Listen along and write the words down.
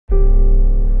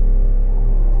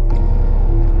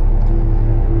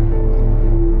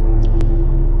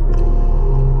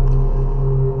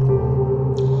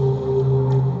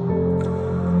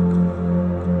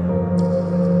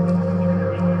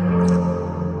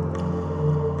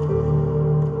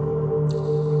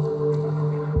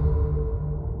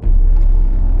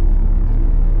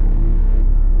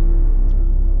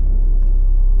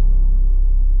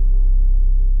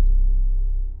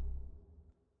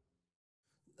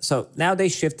So now they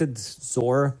shifted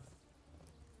Zor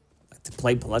to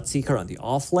play Bloodseeker on the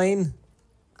off lane.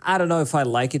 I don't know if I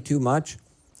like it too much.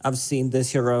 I've seen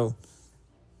this hero.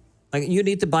 Like, you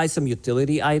need to buy some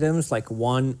utility items. Like,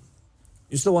 one,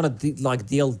 you still want to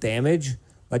deal damage,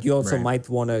 but you also might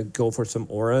want to go for some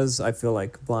auras. I feel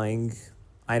like buying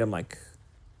item like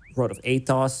Rod of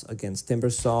Athos against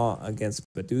Timbersaw against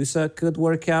Medusa could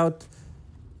work out.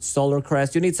 Solar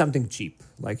Crest, you need something cheap.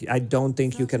 Like, I don't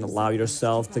think you can allow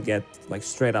yourself to get like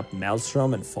straight up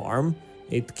Maelstrom and farm.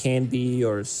 It can be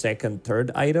your second,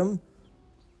 third item.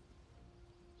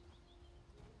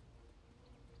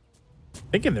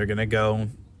 Thinking they're gonna go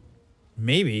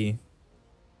maybe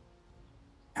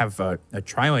have a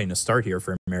tri-lane to start here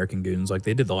for American Goons like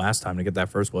they did the last time to get that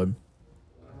first blood.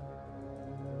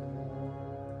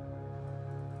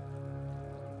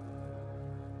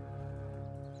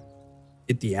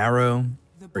 Hit the arrow,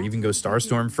 or even go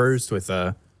Starstorm first with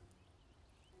a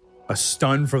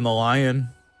stun from the Lion.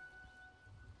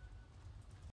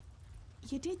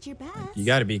 You did your best. You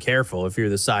got to be careful if you're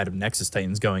the side of Nexus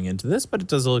Titans going into this, but it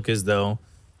does look as though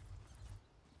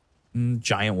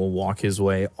Giant will walk his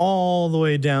way all the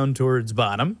way down towards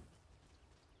bottom.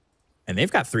 And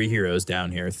they've got 3 heroes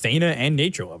down here, Thana and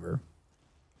Nature Lover.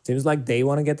 Seems like they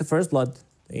want to get the first blood.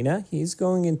 Thana, he's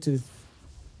going into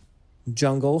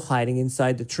jungle, hiding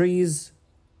inside the trees.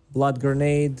 Blood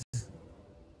Grenade.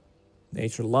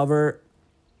 Nature Lover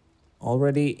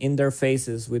already in their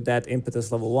faces with that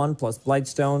Impetus level 1 plus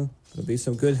Blightstone. Gonna be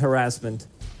some good harassment.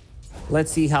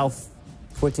 Let's see how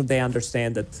quickly they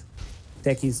understand that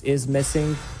Techies is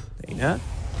missing. Thana,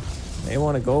 they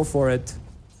want to go for it.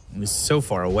 He's so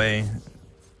far away.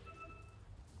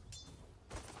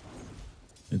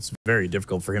 It's very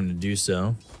difficult for him to do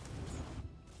so.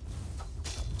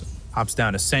 Hops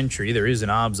down a sentry. There is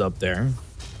an obs up there.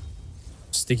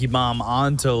 Sticky bomb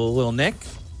onto Lil Nick.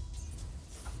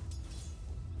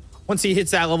 Once he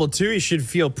hits that level 2, he should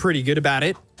feel pretty good about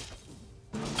it.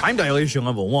 Time dilation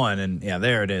level 1, and yeah,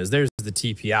 there it is. There's the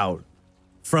TP out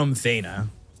from Thana.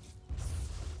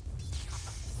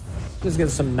 Just gave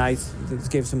some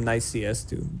nice CS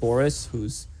to Boris,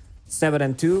 who's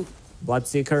 7-2,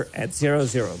 Bloodseeker at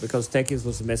 0-0 because Techies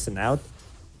was missing out.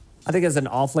 I think as an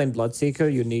offlane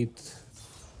Bloodseeker, you need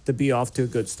to be off to a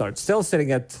good start. Still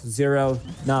sitting at 0,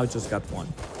 now just got 1.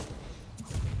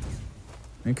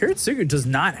 And Kurtsugu does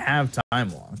not have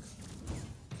time lock.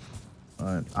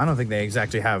 But I don't think they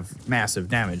exactly have massive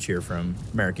damage here from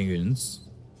American Goons.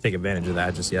 Take advantage of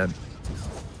that just yet.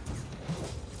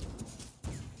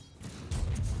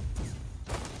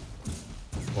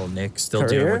 Well, Nick still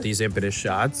dealing with these impetus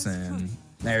shots, and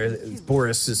there's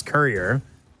Boris's Courier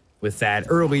with that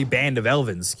early Band of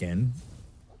Elven skin.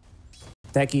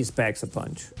 Techies packs a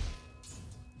punch.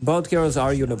 Both heroes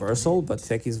are universal, but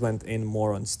Techies went in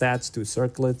more on stats, 2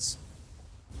 circlets,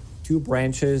 2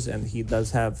 branches, and he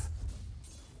does have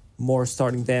more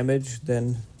starting damage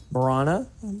than Mirana.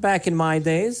 Back in my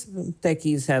days,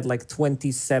 Techies had like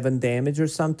 27 damage or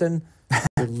something.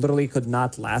 You literally could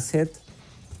not last hit.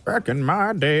 Back in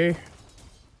my day.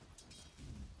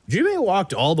 Jube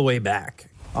walked all the way back.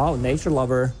 Oh, Nature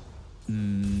Lover.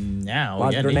 Now,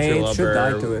 yeah, Nature Lover should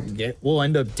die to it. Will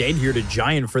end up dead here to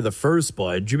Giant for the first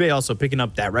blood. Jube also picking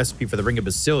up that recipe for the Ring of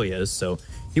Basilius, so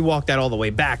he walked that all the way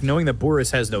back, knowing that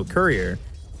Boris has no courier,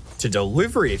 to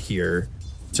deliver it here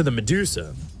to the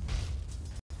Medusa.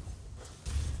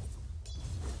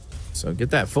 So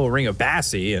get that full Ring of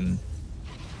Bassi, and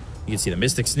you can see the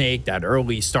Mystic Snake, that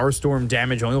early Starstorm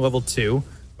damage, only level 2,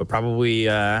 but probably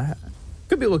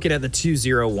could be looking at the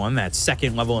 201, that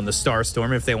second level in the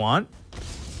Starstorm if they want.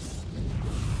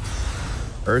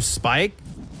 First spike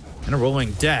and a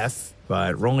Rolling Death,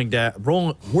 but Whirling Death.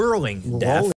 Rolling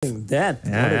Death? Yeah, What is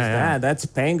that? That's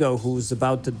Pango who's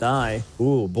about to die.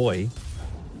 Ooh, boy.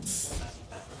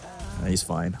 He's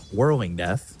fine. Whirling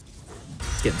Death.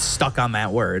 He's getting stuck on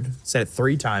that word. Said it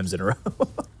 3 times in a row.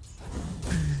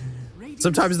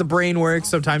 Sometimes the brain works,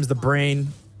 sometimes the brain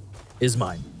is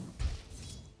mine.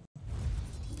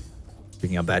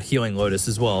 Picking up that Healing Lotus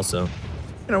as well, so...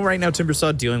 You know, right now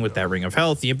Timbersaw dealing with that Ring of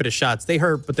Health. The impetus shots, they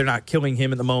hurt, but they're not killing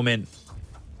him at the moment.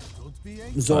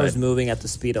 Zor's moving at the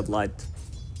speed of light.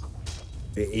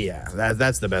 Yeah,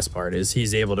 that's the best part, is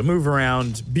he's able to move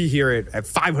around, be here at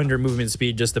 500 movement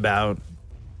speed just about.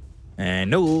 And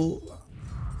no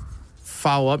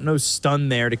follow-up, no stun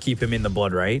there to keep him in the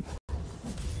blood right.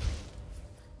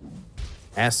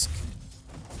 Esk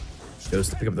goes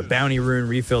to pick up the bounty rune,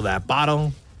 refill that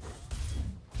bottle.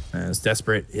 As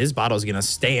Desperate, his bottle's gonna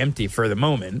stay empty for the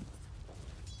moment.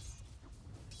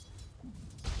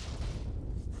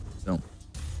 So,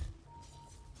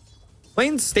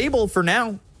 playing stable for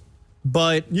now.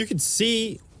 But you could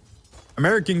see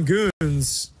American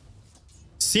Goons,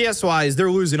 CS-wise,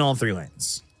 they're losing all 3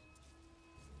 lanes.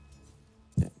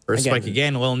 First spike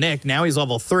again, Lil Nick. Now he's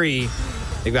level 3.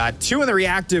 They've got 2 in the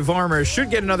reactive armor. Should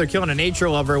get another kill on a nature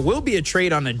lover. Will be a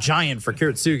trade on a giant for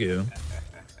Kiritsugu.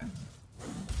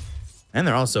 And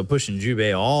they're also pushing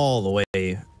Jubei all the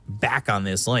way back on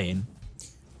this lane.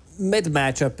 Mid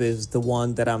matchup is the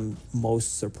one that I'm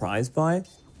most surprised by.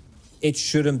 It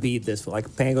shouldn't be this.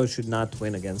 Like, Pango should not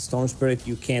win against Storm Spirit.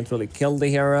 You can't really kill the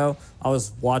hero. I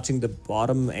was watching the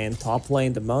bottom and top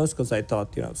lane the most because I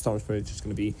thought, you know, Storm Spirit is just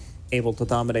going to be able to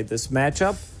dominate this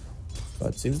matchup.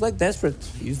 But seems like Desperate.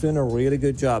 He's doing a really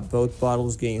good job. Both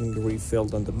bottles getting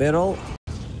refilled on the middle.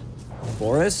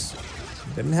 Boris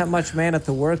didn't have much mana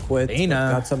to work with. Dana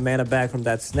got some mana back from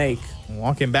that snake.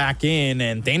 Walking back in,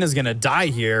 and Dana's going to die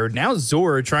here. Now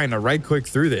Zor trying to right-click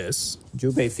through this.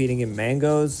 Jubei feeding him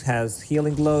mangoes, has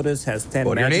Healing Lotus, has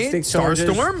 10 magic stick charges.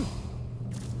 Starstorm?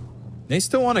 They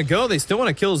still want to go. They still want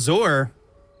to kill Zor.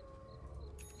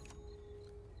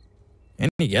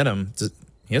 And you get him.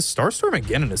 He has Starstorm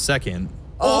again in a second.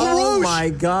 Oh my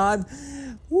god.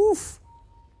 Woof.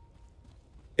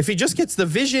 If he just gets the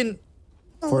vision...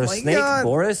 For a snake, god.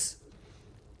 Boris?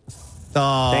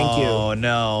 Oh, thank you. Oh,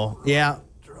 no. Yeah.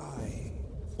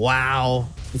 Wow.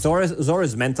 Zor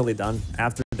is mentally done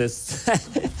after this.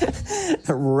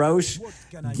 Roche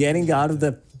getting out of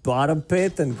the bottom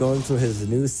pit and going to his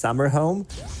new summer home.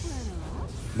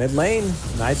 Mid lane,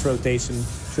 nice rotation.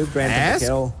 Should grant him a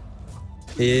kill.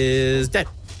 Is dead.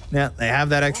 Yeah, they have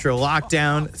that extra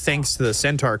lockdown thanks to the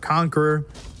Centaur Conqueror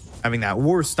having that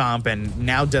War Stomp, and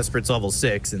now Desperate's level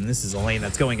 6, and this is a lane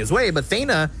that's going his way. But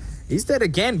Thana, he's dead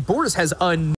again. Boris has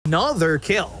another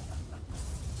kill.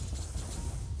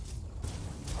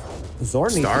 Zor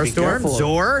needs to be careful.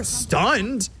 Zor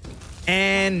stunned,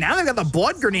 and now they've got the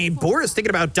blood grenade. Boris thinking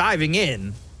about diving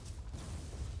in,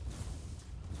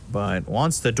 but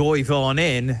wants the doy on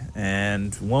in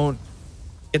and won't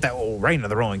get that right into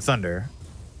the Rolling Thunder.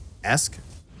 Esk.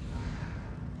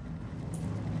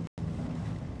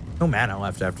 No mana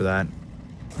left after that.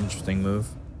 Interesting move.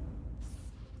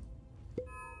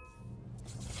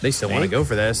 They still want to go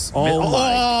for this. Oh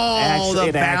my!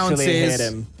 It actually hit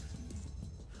him.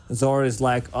 Zor is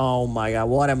like, oh my god,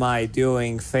 what am I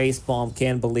doing? Facepalm,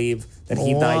 can't believe that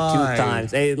he died 2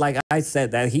 times. Like I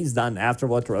said, that he's done after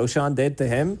what Roshan did to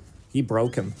him. He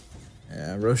broke him.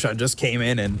 Yeah, Roshan just came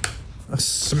in and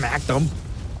smacked him.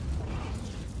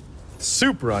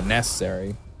 Super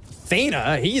unnecessary.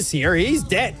 Thana, he's here. He's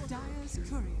dead.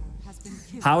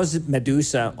 How is it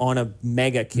Medusa on a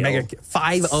mega kill?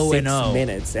 5-0-0. 6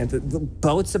 minutes. And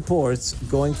both supports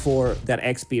going for that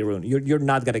XP rune. You're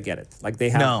not going to get it. Like, they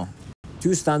have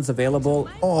 2 stuns available.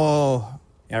 Oh.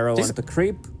 Arrow on the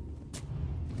creep.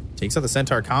 Takes out the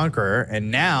Centaur Conqueror.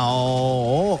 And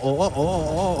now...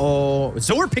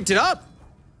 Zor picked it up.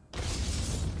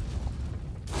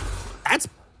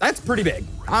 That's pretty big.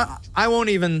 I won't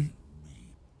even...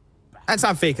 That's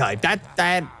not fake hype.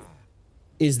 That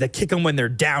is the kick them when they're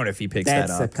down if he picks that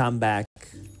up. That's a comeback.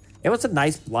 It was a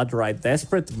nice blood ride.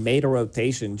 Desperate made a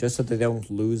rotation just so they don't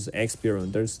lose XP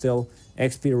rune. There's still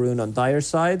XP rune on Dire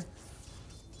side.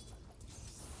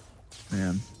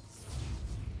 Man.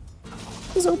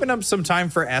 Let's open up some time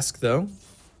for Esk, though.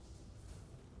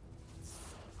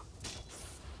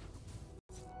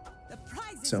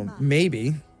 So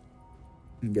maybe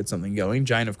get something going.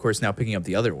 Giant, of course, now picking up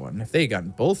the other one. If they had gotten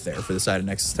both there for the side of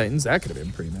Nexus Titans, that could have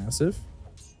been pretty massive.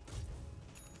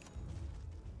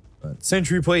 But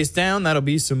Sentry plays down. That'll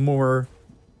be some more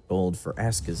gold for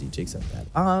Esk as he takes out that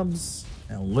Obs.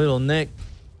 Now Little Nick,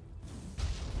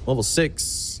 level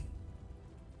 6.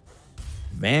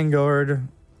 Vanguard.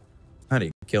 How do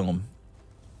you kill him?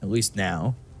 At least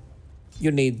now.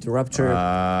 You need the Rupture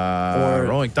or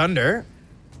Rolling Thunder.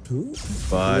 2,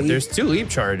 but there's 2 leap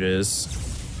charges.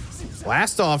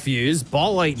 Blast off used.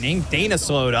 Ball Lightning. Dana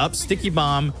slowed up. Sticky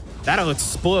Bomb. That'll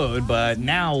explode. But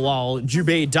now while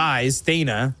Jubei dies,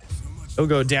 Dana, he'll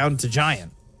go down to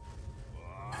Giant.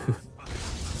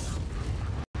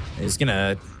 He's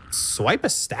gonna swipe a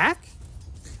stack?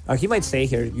 He might stay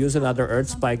here. Use another Earth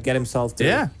Spike. Get himself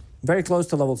to very close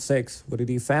to level 6. What did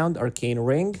he found? Arcane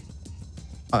Ring.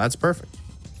 Oh, that's perfect.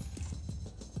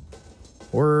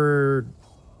 Or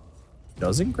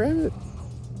doesn't grab it?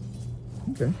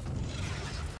 Okay.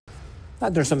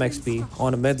 There's some XP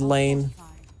on a mid lane.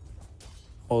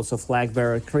 Also Flag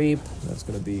Bearer creep. That's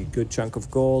going to be a good chunk of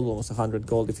gold. Almost 100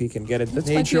 gold if he can get it. That's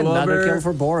might be another kill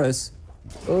for Boris.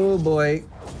 Oh boy.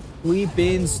 Leap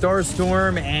in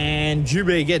Starstorm, and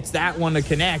Jubei gets that one to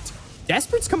connect.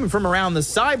 Desperate's coming from around the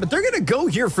side, but they're going to go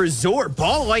here for Zor.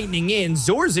 Ball lightning in.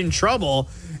 Zor's in trouble,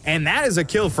 and that is a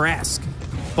kill for Esk.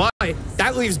 But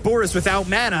that leaves Boris without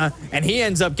mana, and he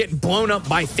ends up getting blown up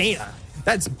by Thana.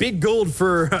 That's big gold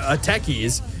for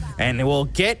Techies, and it will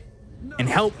get and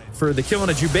help for the kill on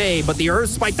a Jubei, but the Earth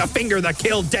Spike, the finger, the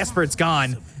kill, Desperate's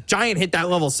gone. Giant hit that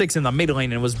level 6 in the mid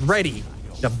lane and was ready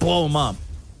to blow him up.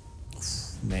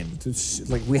 Man,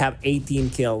 like we have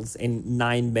 18 kills in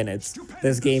 9 minutes.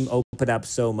 This game opened up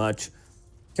so much.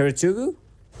 Kiritsugu,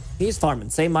 he's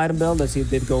farming. Same item build as he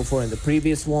did go for in the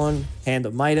previous one. Hand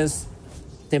of Midas.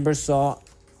 Timber Saw.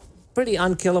 Pretty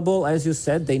unkillable, as you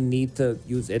said. They need to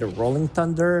use either Rolling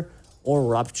Thunder or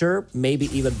Rupture. Maybe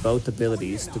even both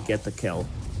abilities to get the kill.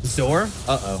 Zor?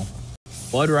 Uh-oh.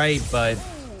 Blood right, but...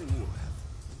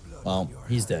 well,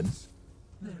 he's dead.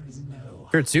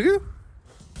 Kiritsugu?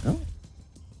 No.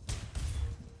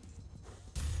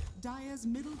 Dire's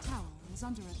middle tower is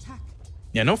under attack.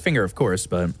 Yeah, no finger, of course,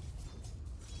 but...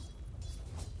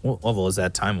 what level is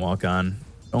that Time Walk on?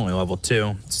 Only level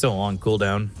 2. Still a long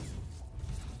cooldown.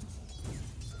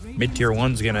 Mid-tier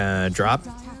 1's gonna drop.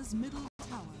 Dire's middle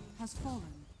tower has fallen.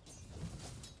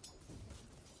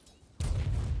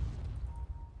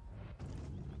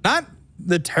 Not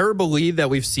the terrible lead that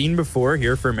we've seen before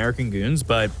here for American Goons,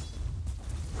 but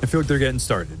I feel like they're getting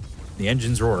started. The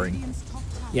engine's roaring.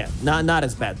 Yeah, not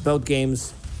as bad. Both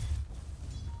games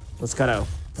was kind of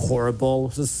horrible.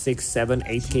 It was 6, 7,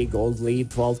 8k gold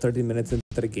lead, 12, 13 minutes into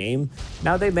the game.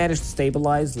 Now they managed to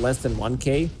stabilize less than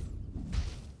 1k.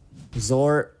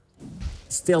 Zor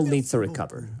still needs to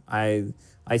recover. I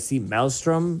see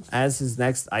Maelstrom as his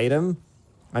next item.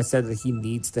 I said that he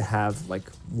needs to have like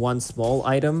one small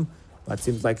item, but it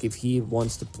seems like if he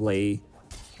wants to play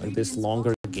like this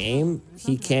longer game,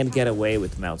 he can't get away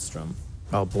with Maelstrom.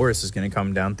 Oh, Boris is going to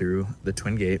come down through the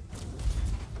Twin Gate.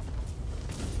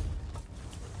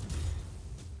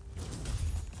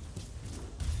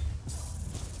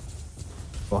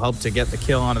 Will help to get the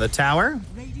kill onto the tower.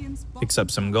 Picks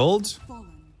up some gold.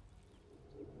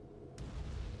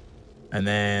 And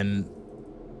then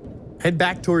head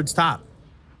back towards top.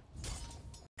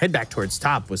 Head back towards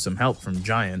top with some help from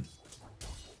Giant.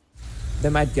 They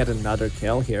might get another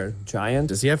kill here. Giant.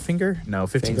 Does he have finger? No,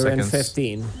 15 finger seconds. and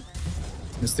 15.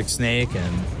 Mystic Snake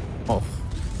and... oh,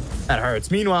 that hurts.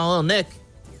 Meanwhile, little Nick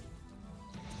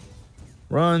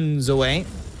runs away.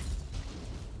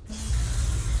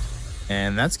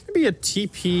 And that's going to be a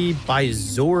TP by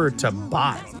Zor to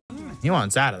bot. He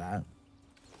wants out of that.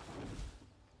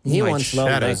 He wants Lil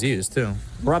Shadows Nick. used too.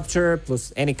 Rupture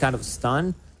plus any kind of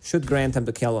stun should grant him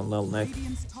the kill on Lil Nick.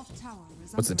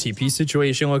 What's the TP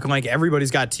situation looking like?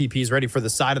 Everybody's got TPs ready for the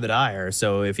side of the Dire.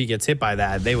 So if he gets hit by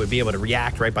that, they would be able to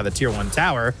react right by the tier 1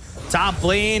 tower. Top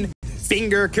lane,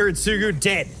 Finger, Kiritsugu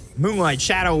dead. Moonlight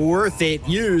Shadow worth it,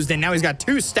 used, and now he's got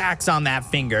 2 stacks on that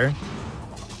Finger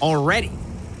already.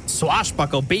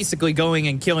 Swashbuckle basically going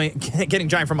and killing, getting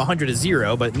Giant from 100 to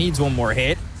 0, but needs one more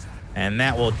hit. And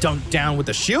that will dunk down with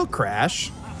the shield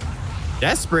crash.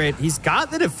 Desperate, he's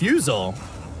got the defusal.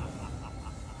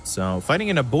 So fighting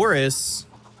into Boris,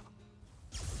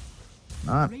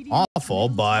 not awful,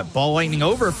 but ball lightning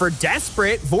over for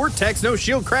Desperate. Vortex, no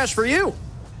shield crash for you.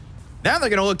 Now they're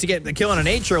gonna look to get the kill on a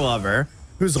Nature Lover,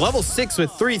 who's level 6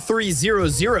 with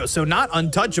 3300, so not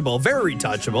untouchable, very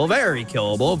touchable, very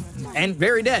killable, and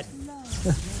very dead.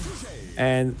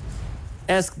 And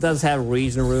Esk does have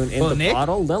Region Rune in the Nick?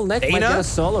 bottle. Lil Nick might get a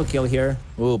solo kill here.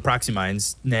 Ooh, Proxy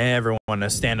Mines. Never want to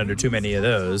stand under too many of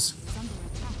those.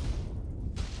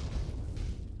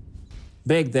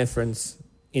 Big difference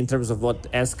in terms of what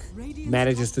Esk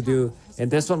manages to do in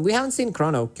this one. We haven't seen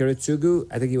Chrono. Kiritsugu,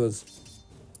 I think he was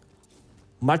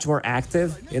much more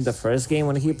active in the first game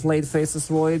when he played Faceless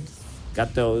Void.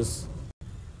 Got those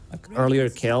like, earlier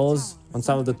kills on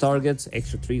some of the targets.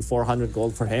 Extra 300-400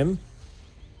 gold for him.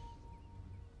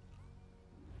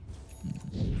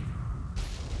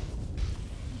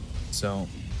 So,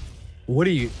 what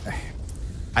do you...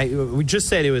 we just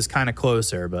said it was kind of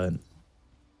closer, but...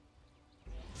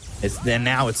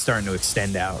 now it's starting to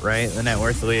extend out, right? The net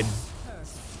worth lead.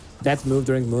 That move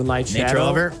during Moonlight Shadow. Nature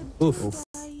Lover? Oof.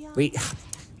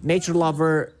 Nature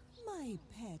Lover...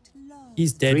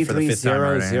 he's dead for the 5th time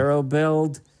already. 3300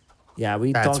 build. Yeah,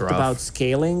 we That's talked rough. about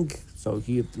scaling. So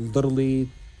he literally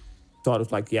thought it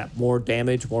was like, yeah, more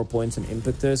damage, more points and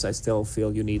impetus. I still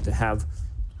feel you need to have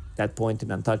that point in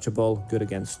Untouchable. Good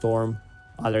against Storm.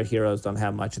 Other heroes don't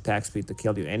have much attack speed to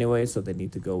kill you anyway, so they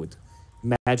need to go with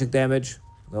magic damage.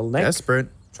 Lil Nick Desperate.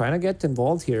 trying to get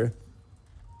involved here.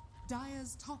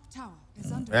 Dire's top tower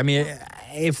is under I mean,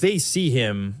 if they see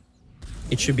him,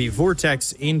 it should be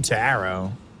Vortex into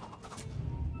Arrow.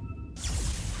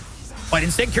 But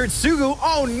instead, Kirtsugu,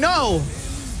 oh no!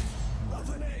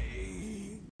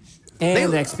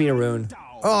 And XP rune.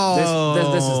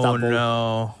 Oh, this is double.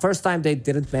 No. First time they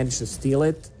didn't manage to steal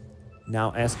it.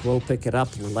 Now Esk will pick it up,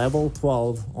 level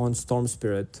 12 on Storm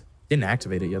Spirit. Didn't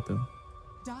activate it yet, though.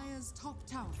 Dire's top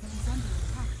tower is under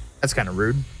attack. That's kind of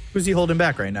rude. Who's he holding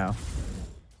back right now?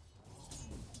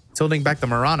 He's holding back the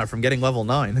Mirana from getting level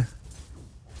 9.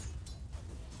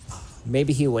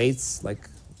 Maybe he waits, like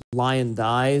Lion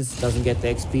dies, doesn't get the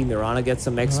XP, Mirana gets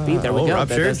some XP. There we go.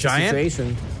 Rupture, That's giant. the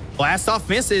situation. Blast off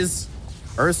misses.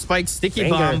 Earth Spike sticky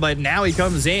Finger. bomb, but now he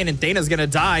comes in and Thana's gonna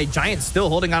die. Giant still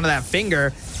holding onto that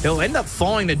finger. He'll end up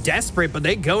falling to Desperate, but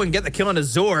they go and get the kill on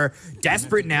Azor.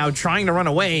 Desperate now trying to run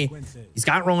away. He's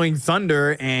got Rolling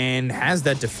Thunder and has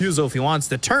that Diffusal if he wants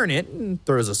to turn it, and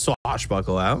throws a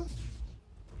Swashbuckle out.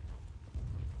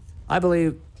 I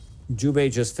believe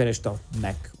Jubei just finished off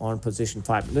Mech on position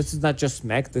 5. This is not just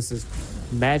Mech, this is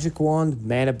Magic Wand,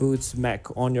 Mana Boots, Mech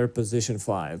on your position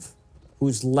 5,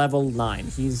 who's level 9.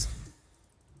 He's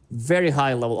very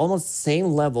high level, almost same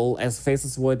level as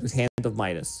Faceless Void with Hand of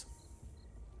Midas.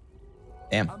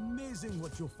 Damn. Amazing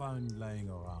what you'll find laying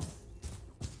around.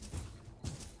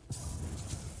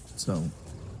 So,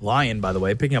 Lion, by the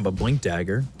way, picking up a Blink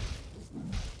Dagger.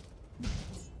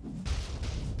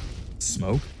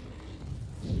 Smoke.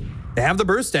 They have the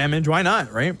burst damage, why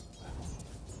not, right?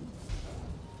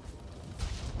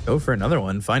 Go for another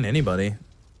one, find anybody.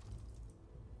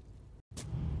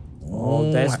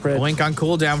 Oh, Desperate. Blink on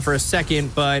cooldown for a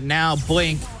second, but now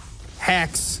Blink,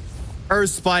 Hex, Earth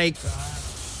Spike,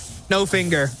 no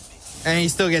finger, and he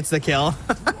still gets the kill.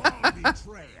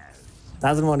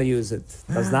 Doesn't want to use it.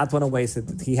 Does not want to waste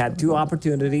it. He had 2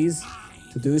 opportunities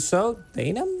to do so.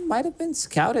 Dana might have been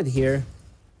scouted here.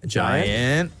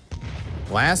 Giant.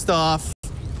 Blast off.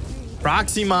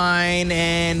 Proxy Mine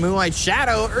and Moonlight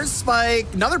Shadow. Earth Spike.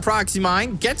 Another Proxy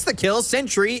Mine. Gets the kill.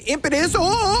 Sentry. Impetus.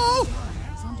 Oh!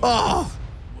 Oh!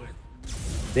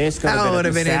 This That would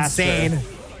have been insane.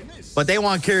 But they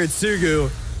want Kiritsugu.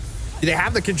 Do they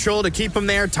have the control to keep him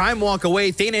there? Time walk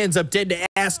away. Thana ends up dead to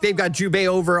Ask. They've got Jubei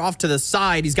over off to the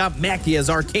side. He's got Mech. He has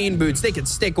Arcane Boots. They can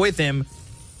stick with him.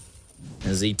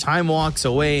 As he time walks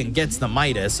away and gets the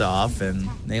Midas off, and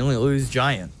they only lose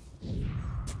Giant.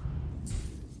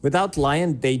 Without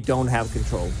Lion, they don't have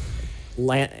control.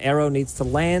 Arrow needs to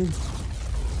land.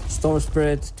 Storm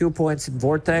Spirit, 2 points in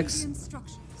Vortex. The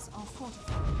instructions are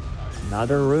fortified.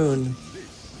 Another rune.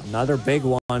 Another big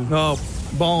one. Oh,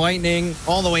 Ball Lightning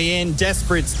all the way in.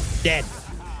 Desperate's dead.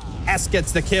 Esk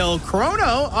gets the kill. Chrono,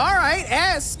 all right,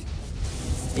 Esk.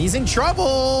 He's in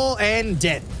trouble and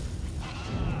dead.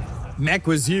 Mech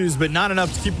was used, but not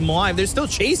enough to keep him alive. They're still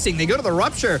chasing. They go to the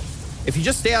Rupture. If you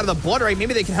just stay out of the Blood Right,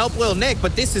 maybe they can help Lil Nick,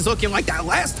 but this is looking like that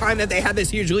last time that they had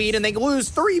this huge lead and they lose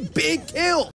 3 big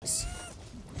kills.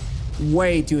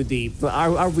 Way too deep.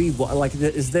 Are we, like,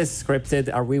 is this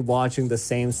scripted? Are we watching the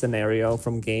same scenario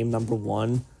from game number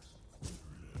 1?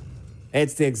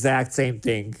 It's the exact same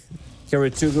thing.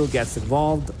 Kiritsugu gets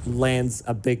involved, lands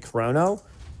a big chrono,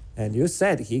 and you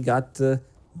said he got a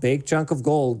big chunk of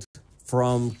gold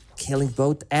from killing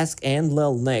both Esk and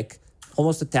Lil Nick.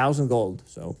 Almost 1,000 gold.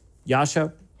 So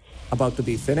Yasha about to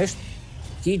be finished.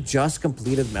 He just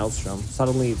completed Maelstrom.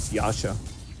 Suddenly it's Yasha.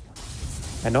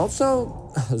 And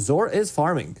also Zor is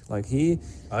farming. Like he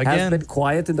has been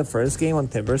quiet in the first game on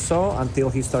Timbersaw until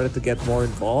he started to get more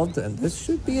involved, and this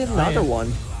should be another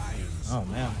one. Oh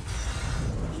man.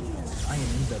 Giant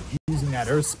ends up using that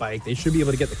Earth Spike. They should be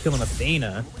able to get the kill on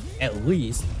Athena at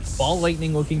least. Ball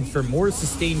Lightning looking for more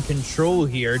sustained control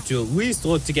here to at least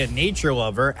look to get Nature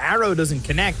Lover. Arrow doesn't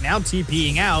connect, now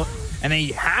TPing out, and they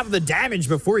have the damage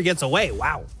before he gets away.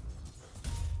 Wow.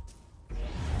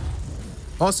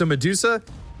 Also, Medusa,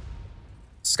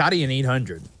 Scotty in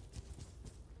 800.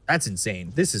 That's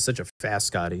insane. This is such a fast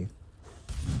Scotty.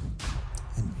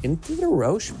 And into the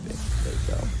Roche bit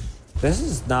they go. This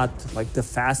is not like the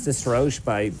fastest Roche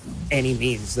by any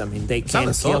means. I mean, they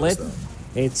can kill it.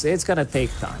 It's gonna take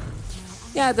time.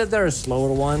 Yeah, there are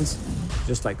slower ones,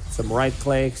 just like some right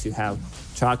clicks. You have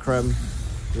Chakram,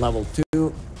 level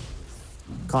 2,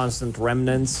 constant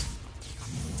remnants.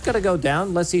 It's gonna go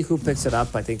down. Let's see who picks it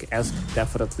up. I think Esk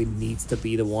definitely needs to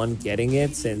be the one getting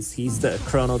it since he's the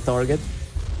chrono target.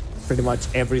 Pretty much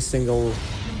every single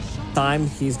time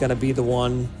he's gonna be the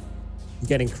one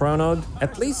getting chronoed.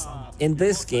 At least in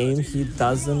this game, he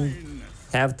doesn't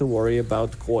have to worry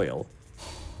about coil.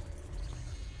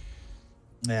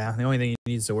 Yeah, the only thing he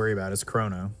needs to worry about is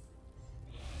Chrono.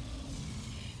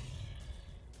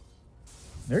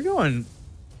 They're going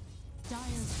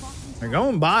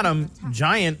bottom.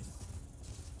 Giant.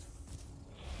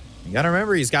 You gotta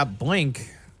remember he's got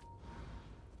Blink.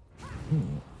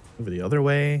 Over the other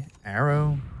way.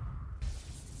 Arrow.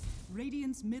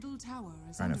 Radiant's middle tower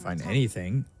is Trying to under find attack.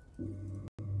 anything.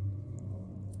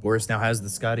 Boris now has the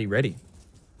Scotty ready.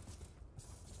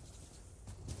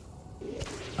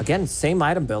 Again, same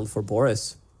item build for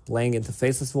Boris. Playing into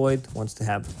Faceless Void, wants to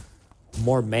have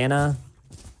more mana.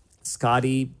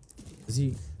 Scotty. Does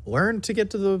he learn to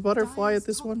get to the butterfly Dire's at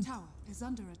this top one? tower is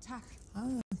under attack.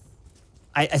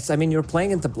 I mean, you're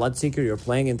playing into Bloodseeker, you're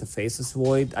playing into Faceless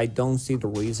Void. I don't see the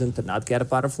reason to not get a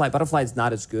Butterfly. Butterfly is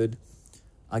not as good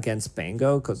against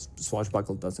Bango because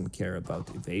Swashbuckle doesn't care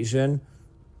about evasion.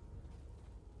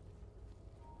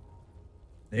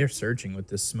 They're searching with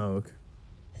this smoke.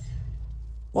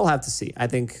 We'll have to see. I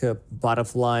think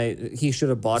Butterfly, he should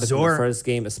have bought it in the first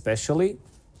game especially.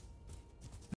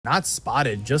 Not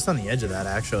spotted, just on the edge of that,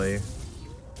 actually.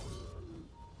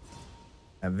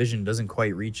 That vision doesn't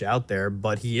quite reach out there,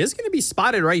 but he is going to be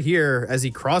spotted right here as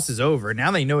he crosses over. Now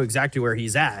they know exactly where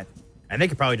he's at, and they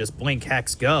could probably just blink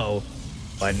Hex go.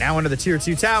 But now under the tier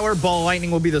 2 tower, Ball Lightning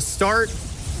will be the start.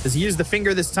 Does he use the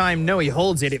finger this time? No, he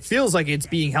holds it. It feels like it's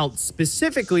being held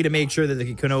specifically to make sure that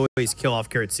he can always kill off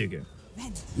Kiritsugu.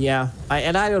 Yeah,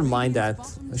 I don't mind that.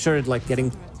 I'm sure like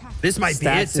getting this might be it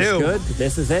stats too. is good.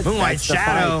 This is it. Moonlight That's the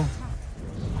Shadow.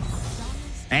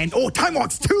 fight. And Time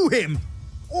Walks to him.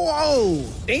 Whoa!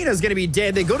 Dana's gonna be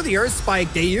dead. They go to the Earth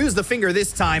Spike. They use the finger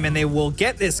this time, and they will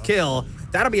get this kill.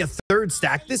 That'll be a third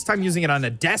stack. This time using it on a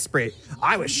Desperate.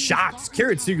 I was shocked.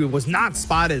 Kiritsugu was not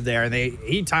spotted there, and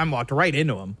he time walked right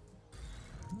into him.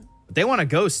 But they want to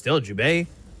go still, Jubei.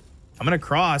 I'm gonna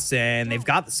cross, and they've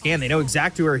got the scan. They know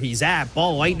exactly where he's at.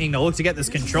 Ball Lightning to look to get this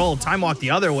control. Time walk the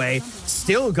other way.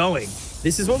 Still going.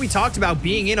 This is what we talked about,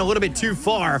 being in a little bit too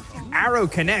far. Arrow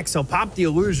connects. He'll pop the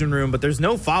illusion room, but there's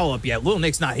no follow-up yet. Lil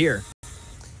Nick's not here.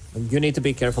 You need to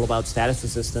be careful about status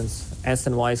resistance.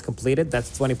 SNY is completed.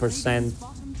 That's 20%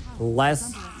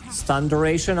 less stun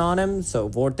duration on him. So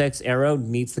Vortex Arrow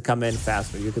needs to come in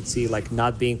faster. You could see like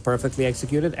not being perfectly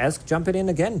executed. Esk jumping in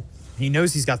again. He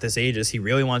knows he's got this Aegis. He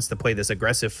really wants to play this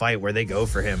aggressive fight where they go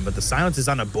for him. But the silence is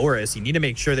on a Boris. You need to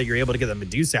make sure that you're able to get the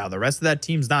Medusa out. The rest of that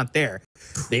team's not there.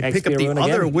 They pick up the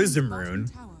other Wisdom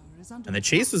Rune. And the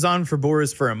chase was on for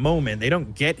Boris for a moment. They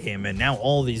don't get him. And now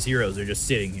all these heroes are just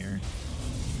sitting here.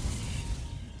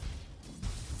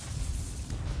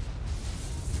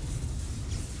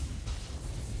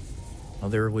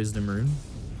 Other Wisdom Rune.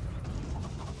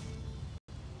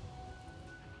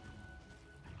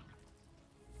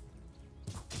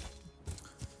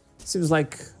 Seems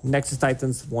like Nexus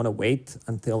Titans want to wait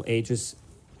until Aegis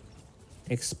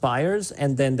expires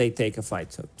and then they take a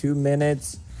fight. So 2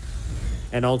 minutes.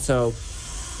 And also,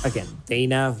 again,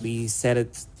 Dana, we said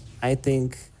it, I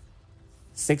think,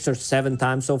 6 or 7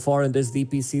 times so far in this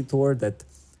DPC tour that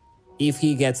if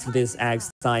he gets this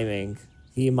Axe timing,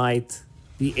 he might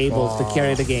be able to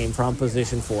carry the game from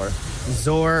position 4.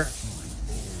 Zor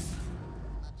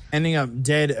ending up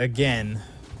dead again.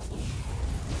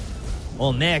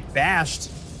 Well, Nick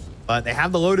bashed, but they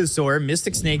have the Lotus Sword.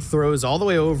 Mystic Snake throws all the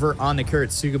way over on the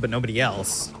Kiritsugu, but nobody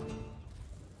else.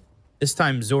 This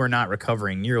time, Zor not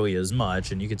recovering nearly as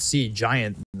much, and you could see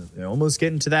Giant almost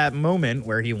getting to that moment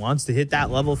where he wants to hit that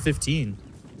level 15.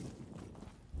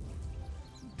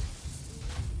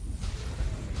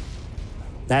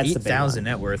 That's 8,000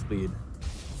 net worth lead.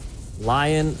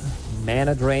 Lion,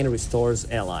 mana drain restores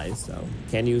allies. So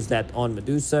can use that on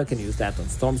Medusa, can use that on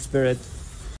Storm Spirit.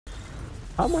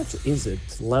 How much is it?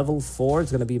 Level 4,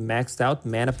 it's going to be maxed out.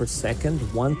 Mana per second,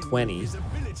 120.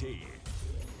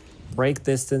 Break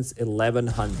distance,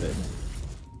 1100.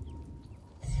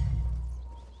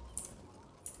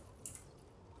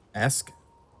 Esk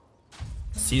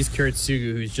sees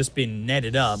Kiritsugu, who's just been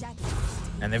netted up.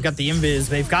 And they've got the Invis,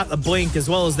 they've got the Blink, as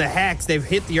well as the Hex. They've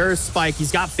hit the Earth Spike.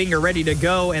 He's got Finger ready to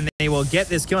go, and they will get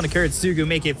this kill on Kiritsugu,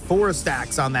 make it 4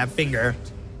 stacks on that Finger.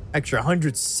 Extra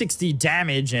 160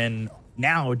 damage, and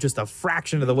now just a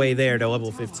fraction of the way there to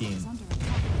level 15.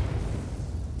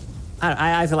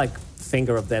 I feel like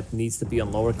Finger of that needs to be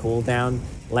on lower cooldown.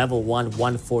 Level 1,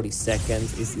 140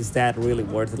 seconds. Is that really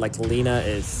worth it? Like Lina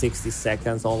is 60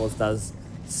 seconds, almost does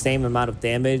same amount of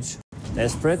damage.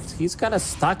 Desperate. He's kind of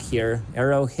stuck here.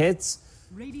 Arrow hits,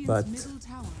 but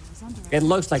it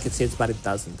looks like it hits, but it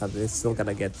doesn't. It's still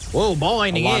gonna get. Whoa, Ball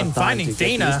Lightning in, finding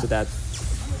Dana.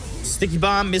 Sticky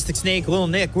Bomb, Mystic Snake, Lil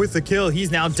Nick with the kill.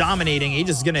 He's now dominating.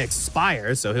 Aegis is gonna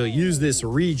expire, so he'll use this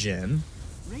regen.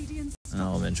 And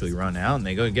I'll eventually run out, and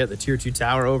they go get the tier 2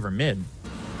 tower over mid.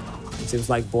 It seems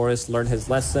like Boris learned his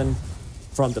lesson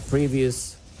from the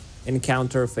previous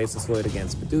encounter, Faceless Void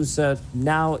against Medusa.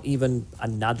 Now even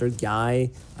another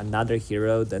guy, another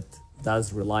hero that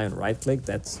does rely on right click.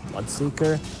 That's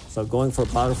Bloodseeker. So going for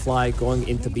Butterfly, going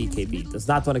into BKB. Does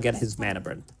not want to get his mana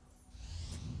burnt.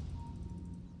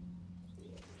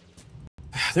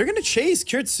 They're going to chase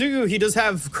Kiritsugu. He does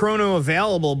have Chrono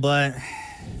available, but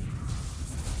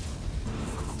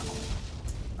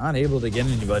not able to get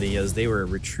anybody as they were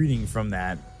retreating from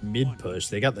that mid push.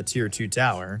 They got the tier 2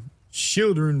 tower.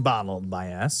 Shield Rune bottled by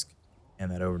Esk.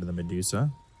 And that over to the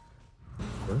Medusa.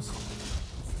 Of course.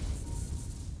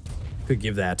 Could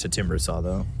give that to Timbersaw,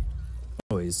 though.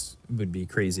 Always would be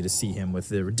crazy to see him with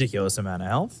the ridiculous amount of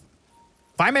health.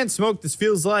 5-man smoke, this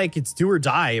feels like it's do or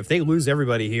die if they lose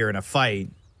everybody here in a fight.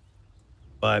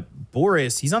 But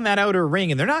Boris, he's on that outer ring,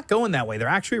 and they're not going that way. They're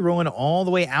actually rolling all the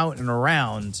way out and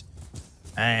around.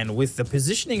 And with the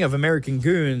positioning of American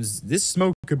Goons, this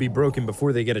smoke could be broken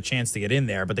before they get a chance to get in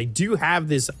there. But they do have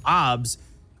this OBS,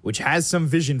 which has some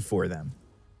vision for them.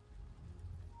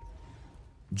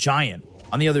 Giant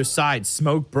on the other side,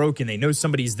 smoke broken. They know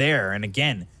somebody's there. And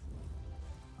again,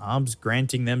 OBS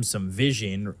granting them some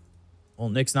vision. Well,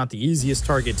 Nick's not the easiest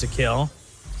target to kill.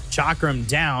 Chakram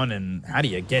down, and how do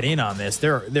you get in on this?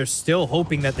 They're still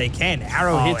hoping that they can.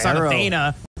 Arrow hits on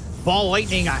Athena. Ball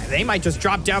lightning, they might just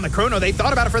drop down the Chrono. They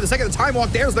thought about it for the second. The time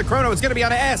walk, there's the Chrono. It's going to be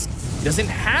on Esk. Doesn't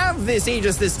have this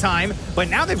Aegis this time, but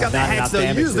now they've got the Hex.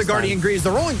 They'll use the Guardian Greaves.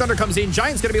 The Rolling Thunder comes in.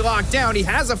 Giant's going to be locked down. He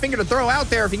has a finger to throw out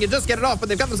there if he can just get it off, but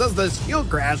they've got themselves the shield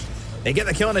crash. They get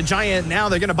the kill on a Giant. Now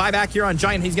they're going to buy back here on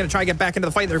Giant. He's going to try to get back into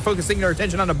the fight. They're focusing their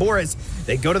attention on Boris.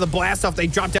 They go to the blast off. They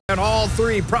drop down all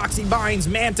three. Proxy binds.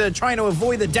 Manta trying to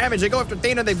avoid the damage. They go after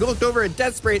Thana. They've looked over at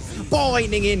Desperate. Ball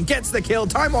lightning in. Gets the kill.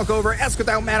 Time walk over. Esk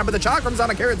without mana, but the Chakram's on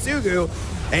a Kiritsugu.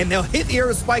 And they'll hit the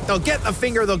Aero Spike. They'll get the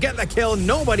finger. They'll get the kill.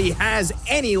 Nobody has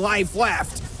any life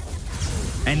left.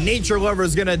 And Nature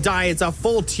Lover's going to die. It's a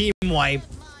full team wipe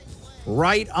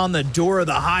right on the door of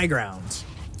the high ground.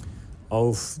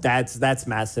 Oh, that's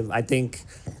massive. I think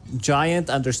Giant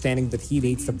understanding that he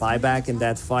needs to buy back in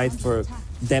that fight for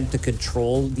them to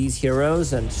control these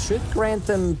heroes and should grant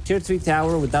them tier 3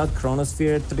 tower without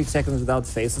Chronosphere, 3 seconds without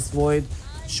Faceless Void.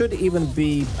 Should even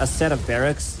be a set of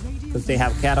barracks because they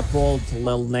have Catapult.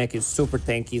 Lil Nick is super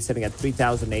tanky, sitting at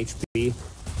 3000 HP.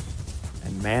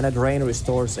 And Mana Drain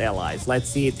restores allies. Let's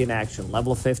see it in action.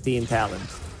 Level 50 in talent.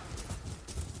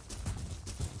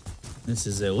 This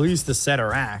is at least the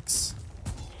setter axe.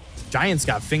 Giant's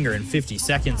got finger in 50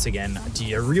 seconds again. Do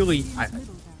you really...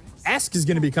 Esk is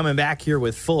going to be coming back here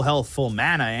with full health, full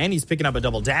mana, and he's picking up a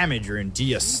double damage rune. Do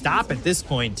you stop at this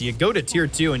point? Do you go to tier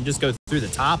 2 and just go through the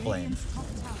top lane?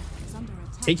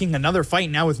 Taking another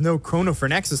fight now with no Chrono for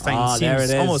Nexus Titans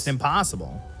seems almost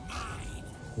impossible.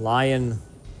 Lion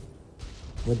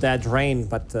with that drain,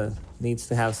 but needs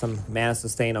to have some mana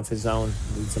sustain of his own.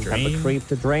 Needs some type of creep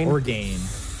to drain. Or gain.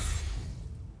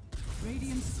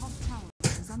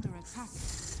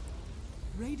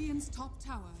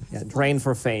 Yeah, drain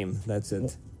for fame. That's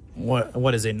it.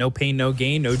 What is it? No pain, no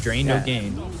gain. No drain, no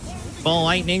gain. Ball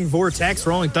lightning, vortex,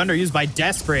 rolling thunder used by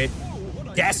Desperate.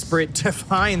 Desperate to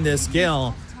find this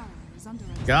kill.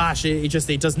 Gosh,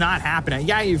 it does not happen.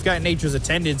 Yeah, you've got Nature's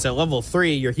Attendance at level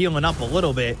 3. You're healing up a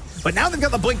little bit. But now they've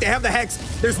got the blink. They have the Hex.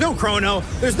 There's no Chrono.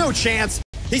 There's no chance.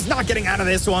 He's not getting out of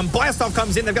this one. Blastoff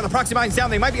comes in. They've got the Proxy Mines down.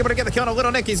 They might be able to get the kill on a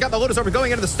Little Nick. He's got the Lotus Orb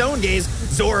going into the Stone Gaze.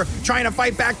 Zor trying to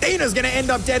fight back. Thana's going to end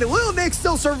up dead. Little Nick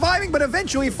still surviving, but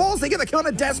eventually falls. They get the kill on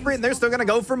a Desperate, and they're still going to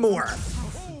go for more.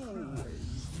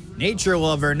 Nature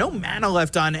Lover. No mana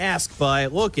left on Esk,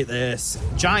 but look at this.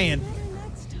 Giant.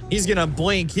 He's going to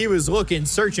blink. He was looking,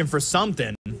 searching for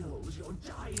something.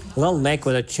 Little Nick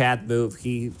with a chat move.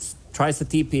 He tries to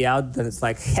TP out, then it's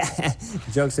like,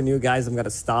 joke's on you guys, I'm gonna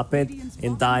stop it,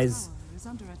 and dies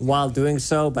while doing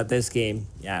so. But this game,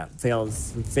 yeah,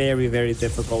 feels very, very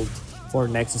difficult for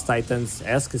Nexus Titans.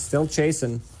 Esk is still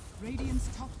chasing. Radiant's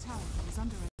top tower is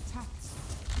under attack.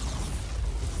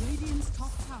 Radiant's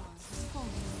top tower has fallen.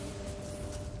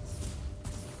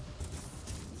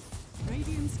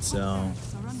 Radiant's top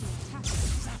barracks are under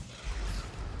attack.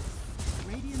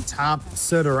 Radiant's Top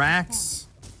setter axe.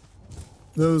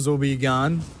 Those will be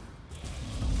gone.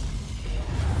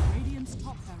 Radiant's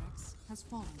top barracks has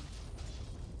fallen.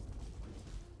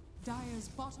 Dire's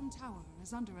bottom tower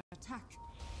is under attack.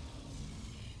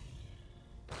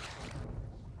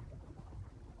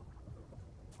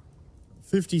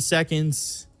 $50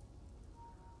 seconds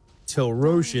till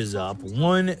Roche is up.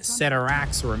 One setter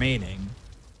axe remaining.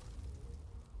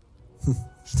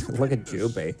 Look at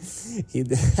Jube. He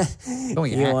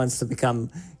wants to become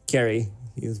carry.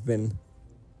 He's been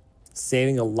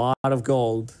saving a lot of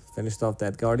gold. Finished off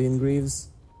that Guardian Greaves.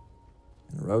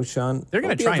 And Roshan. They're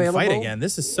going to try and fight again.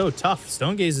 This is so tough.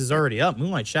 Stone Gaze is already up.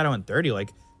 Moonlight Shadow in 30.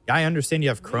 Like, Yeah, I understand you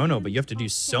have Chrono, but you have to do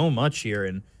so much here,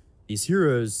 and these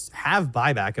heroes have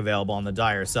buyback available on the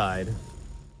Dire side.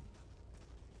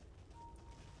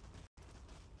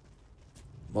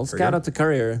 We'll scout out the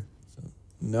courier. So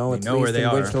know at least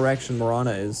in which direction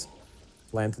Mirana is.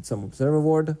 Planted some observer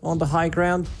ward on the high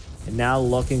ground, and now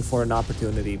looking for an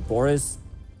opportunity. Boris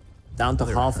down to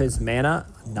half his mana.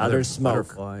 Another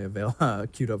smoke. Butterfly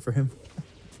queued up for him.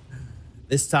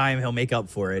 This time he'll make up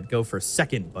for it. Go for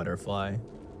second butterfly.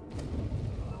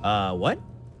 What?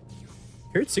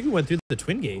 Kiritsugu went through the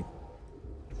twin gate.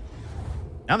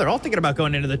 Now they're all thinking about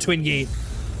going into the twin gate.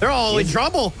 They're all in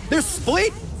trouble. They're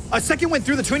split. A second went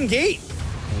through the twin gate.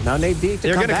 Now they're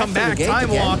going to come back. Time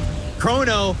walk.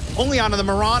 Chrono only onto the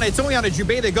Mirana. It's only onto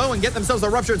Jubei. They go and get themselves the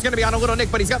rupture. It's going to be on a Little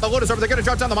Nick, but he's got the Lotus over. They're going to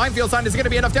drop down the minefield sign. Is going to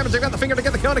be enough damage. They've got the finger to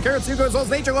get the kill to Kiritsugu as well as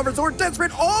Nature Lover. Sword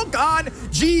desperate. All gone.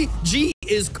 GG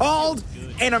is called,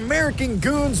 and American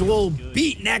Goons will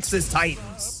beat Nexus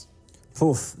Titans.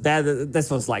 Oof, this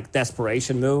was like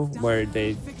desperation move where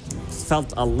they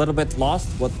felt a little bit lost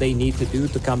what they need to do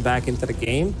to come back into the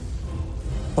game.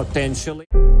 Potentially.